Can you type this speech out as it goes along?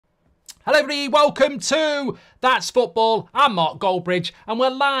Hello everybody, welcome to That's Football. I'm Mark Goldbridge and we're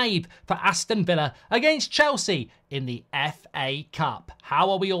live for Aston Villa against Chelsea in the FA Cup.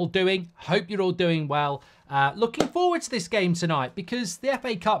 How are we all doing? Hope you're all doing well. Looking forward to this game tonight because the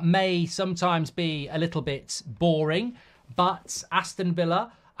FA Cup may sometimes be a little bit boring, but Aston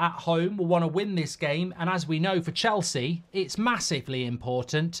Villa at home will want to win this game, and as we know for Chelsea, it's massively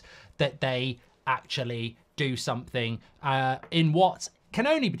important that they actually do something in what can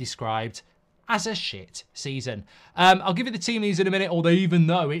only be described as a shit season. I'll give you the team news in a minute, although even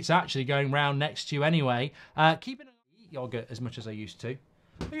though it's actually going round next to you anyway. Keeping yogurt as much as I used to.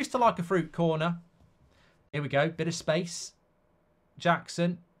 I used to like a fruit corner. Here we go, bit of space.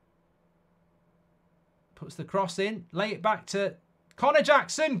 Jackson puts the cross in, lay it back to Connor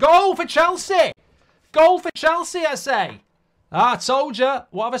Jackson. Goal for Chelsea! Goal for Chelsea, I say. I told you,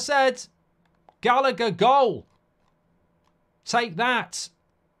 what have I said? Gallagher goal. Take that.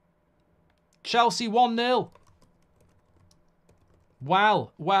 Chelsea 1-0.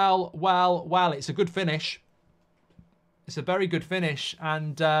 Well. It's a good finish. It's a very good finish.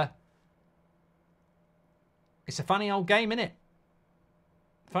 And it's a funny old game, isn't it?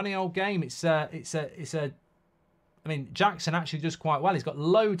 Funny old game. I mean, Jackson actually does quite well. He's got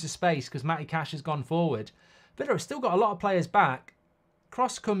loads of space because Matty Cash has gone forward. Villa have still got a lot of players back.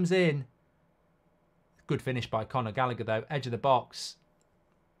 Cross comes in. Good finish by Conor Gallagher, though. Edge of the box.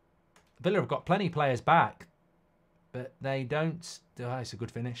 Villa have got plenty of players back, but they don't. Oh, it's a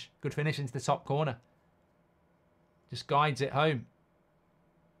good finish. Good finish into the top corner. Just guides it home.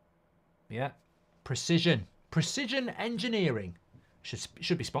 Yeah. Precision. Precision engineering.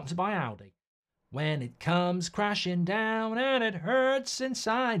 Should be sponsored by Audi. When it comes crashing down and it hurts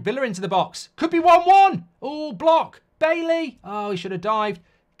inside. Villa into the box. Could be 1-1. Oh, block. Bailey. Oh, he should have dived.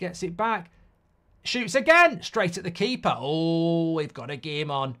 Gets it back. Shoots again, straight at the keeper. Oh, we've got a game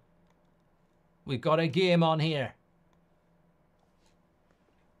on. We've got a game on here.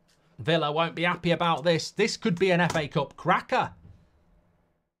 Villa won't be happy about this. This could be an FA Cup cracker.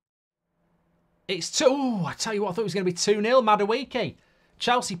 It's 2. Oh, I tell you what, I thought it was going to be 2-0. Madueke.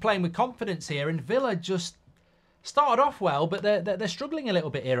 Chelsea playing with confidence here, and Villa just started off well, but they're struggling a little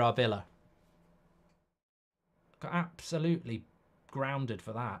bit here, our Villa. Got absolutely grounded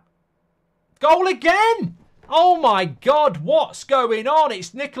for that. Goal again! Oh my God, what's going on?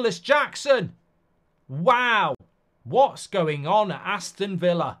 It's Nicholas Jackson. Wow. What's going on at Aston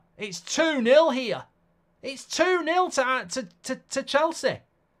Villa? It's 2-0 here. It's 2-0 to Chelsea.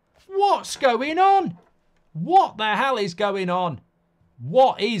 What's going on? What the hell is going on?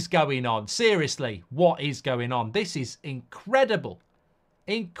 What is going on? Seriously, what is going on? This is incredible.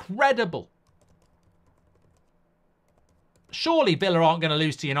 Incredible. Surely Villa aren't going to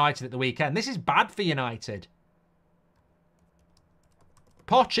lose to United at the weekend. This is bad for United.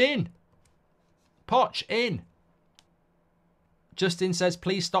 Poch in. Poch in. Justin says,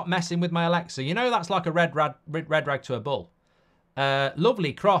 please stop messing with my Alexa. You know that's like a red rag to a bull.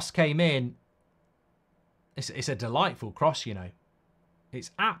 Lovely cross came in. It's a delightful cross, you know.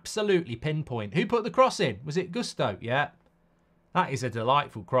 It's absolutely pinpoint. Who put the cross in? Was it Gusto? Yeah. That is a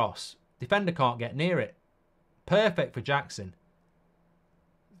delightful cross. Defender can't get near it. Perfect for Jackson.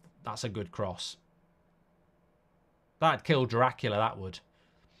 That's a good cross. That'd kill Dracula, that would.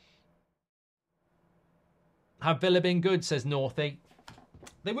 Have Villa been good, says Northy.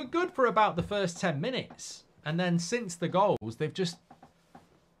 They were good for about the first 10 minutes. And then since the goals, they've just...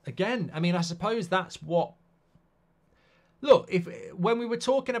 Again, I mean, I suppose that's what... Look, when we were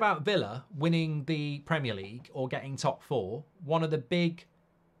talking about Villa winning the Premier League or getting top 4, one of the big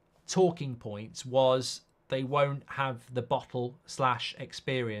talking points was... they won't have the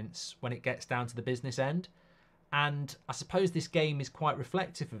bottle/experience when it gets down to the business end. And I suppose this game is quite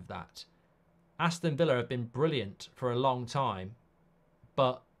reflective of that. Aston Villa have been brilliant for a long time.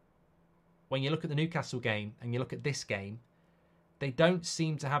 But when you look at the Newcastle game and you look at this game, they don't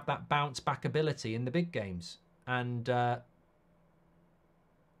seem to have that bounce back ability in the big games. And go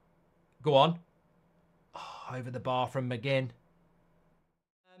on. Oh, over the bar from McGinn.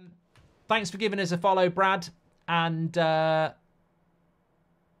 Thanks for giving us a follow, Brad. And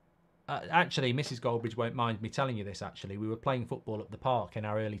actually, Mrs. Goldbridge won't mind me telling you this, actually. We were playing football at the park in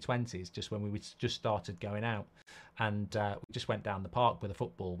our early 20s, just when we just started going out. And we just went down the park with a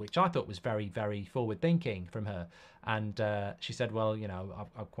football, which I thought was very, very forward-thinking from her. And she said, well, you know,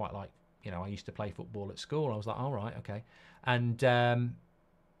 I quite like, you know, I used to play football at school. I was like, all right, okay. And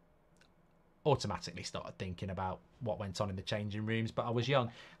automatically started thinking about what went on in the changing rooms, but I was young.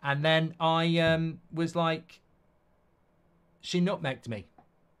 And then I was like, she nutmegged me.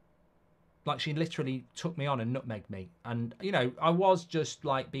 Like, she literally took me on and nutmegged me. And, you know, I was just,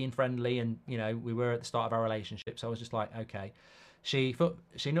 like, being friendly and, you know, we were at the start of our relationship. So I was just like, okay. She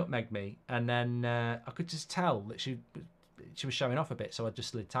nutmegged me. And then I could just tell that she was showing off a bit. So I just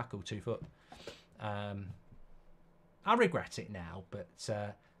slid tackle 2 foot. I regret it now. But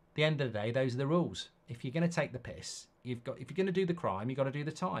at the end of the day, those are the rules. If you're going to take the piss, if you're going to do the crime, you've got to do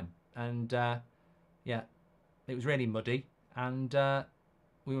the time. And, yeah, it was really muddy. And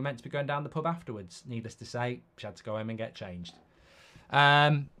we were meant to be going down the pub afterwards. Needless to say, she had to go home and get changed.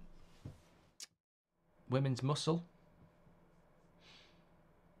 Women's muscle.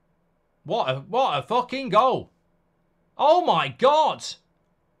 What a fucking goal. Oh my God.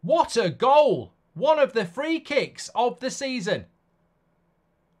 What a goal. One of the free kicks of the season.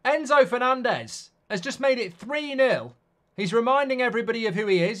 Enzo Fernandez has just made it 3-0. He's reminding everybody of who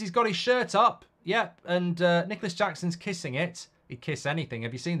he is. He's got his shirt up. Yep, and Nicholas Jackson's kissing it. He'd kiss anything.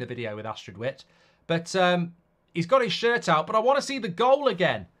 Have you seen the video with Astrid Witt? But he's got his shirt out, but I want to see the goal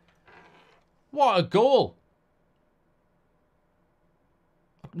again. What a goal.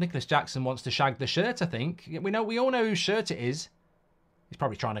 Nicholas Jackson wants to shag the shirt, I think. We all know whose shirt it is. He's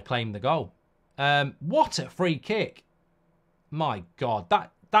probably trying to claim the goal. What a free kick. My God,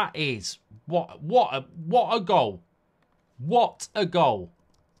 that is what a goal. What a goal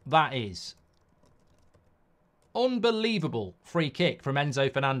that is. Unbelievable free kick from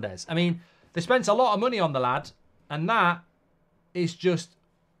Enzo Fernandez. I mean, they spent a lot of money on the lad, and that is just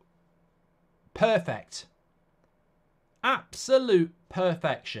perfect. Absolute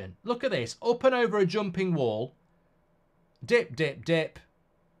perfection. Look at this. Up and over a jumping wall. Dip, dip, dip.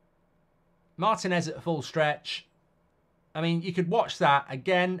 Martinez at full stretch. I mean, you could watch that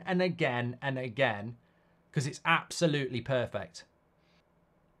again and again and again because it's absolutely perfect.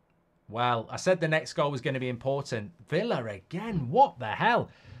 Well, I said the next goal was going to be important. Villa again. What the hell?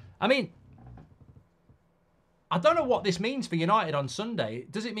 I mean, I don't know what this means for United on Sunday.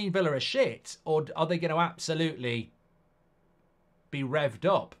 Does it mean Villa are shit? Or are they going to absolutely be revved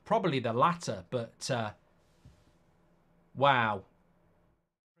up? Probably the latter, but wow.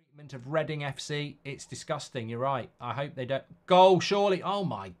 Treatment of Reading FC. It's disgusting. You're right. I hope they don't. Goal, surely. Oh,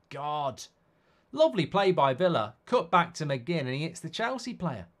 my God. Lovely play by Villa. Cut back to McGinn, and he hits the Chelsea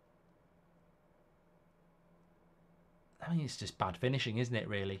player. I mean, it's just bad finishing, isn't it,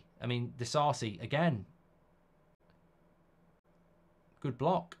 really? I mean, Disasi, again. Good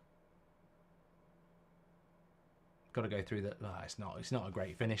block. Got to go through that. Oh, it's not a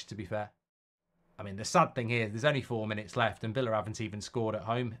great finish, to be fair. I mean, the sad thing here, there's only 4 minutes left, and Villa haven't even scored at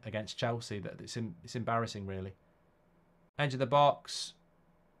home against Chelsea. It's embarrassing, really. Edge of the box.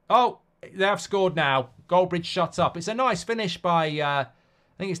 Oh, they have scored now. Goldbridge shot up. It's a nice finish by, I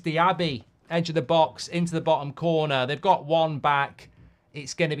think it's Diaby. Edge of the box, into the bottom corner. They've got one back.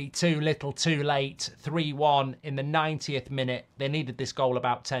 It's going to be too little, too late. 3-1 in the 90th minute. They needed this goal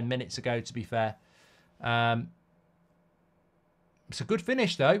about 10 minutes ago, to be fair. It's a good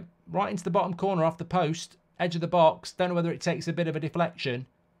finish, though. Right into the bottom corner off the post. Edge of the box. Don't know whether it takes a bit of a deflection.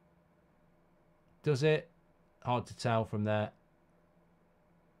 Does it? Hard to tell from there.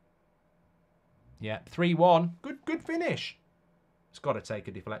 Yeah, 3-1. Good finish. It's got to take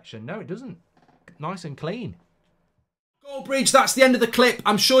a deflection. No, it doesn't. Nice and clean. Goldbridge, that's the end of the clip.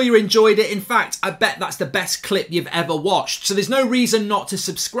 I'm sure you enjoyed it. In fact, I bet that's the best clip you've ever watched. So there's no reason not to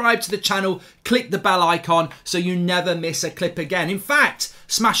subscribe to the channel. Click the bell icon so you never miss a clip again. In fact,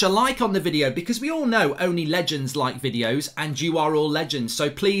 smash a like on the video because we all know only legends like videos and you are all legends. So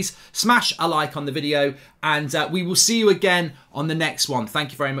please smash a like on the video and we will see you again on the next one.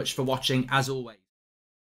 Thank you very much for watching as always.